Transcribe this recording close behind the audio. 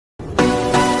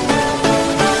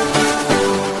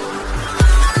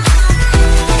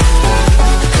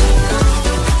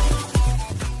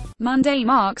Monday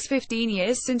marks 15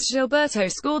 years since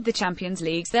Gilberto scored the Champions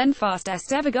League's then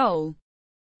fastest ever goal.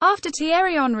 After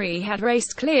Thierry Henry had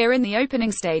raced clear in the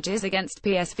opening stages against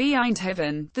PSV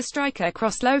Eindhoven, the striker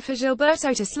crossed low for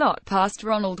Gilberto to slot past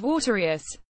Ronald Waterius.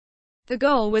 The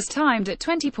goal was timed at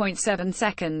 20.7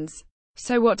 seconds.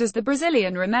 So what does the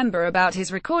Brazilian remember about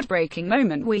his record-breaking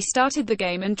moment? "We started the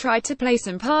game and tried to play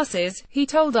some passes," he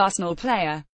told Arsenal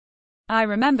player. "I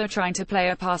remember trying to play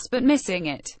a pass but missing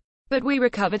it. But we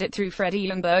recovered it through Freddie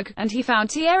Ljungberg, and he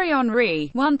found Thierry Henry.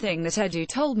 One thing that Edu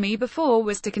told me before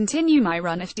was to continue my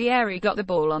run if Thierry got the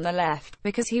ball on the left,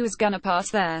 because he was gonna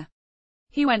pass there.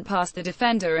 He went past the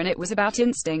defender and it was about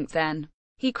instinct then.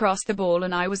 He crossed the ball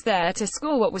and I was there to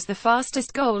score what was the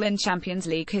fastest goal in Champions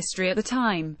League history at the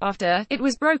time. After it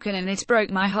was broken and it broke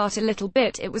my heart a little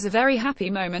bit, it was a very happy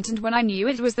moment, and when I knew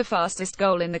it was the fastest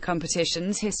goal in the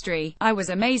competition's history, I was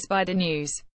amazed by the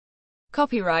news."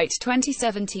 Copyright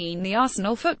 2017 The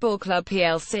Arsenal Football Club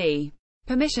plc.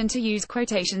 Permission to use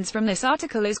quotations from this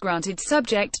article is granted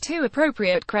subject to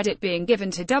appropriate credit being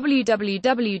given to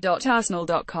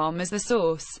www.arsenal.com as the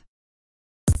source.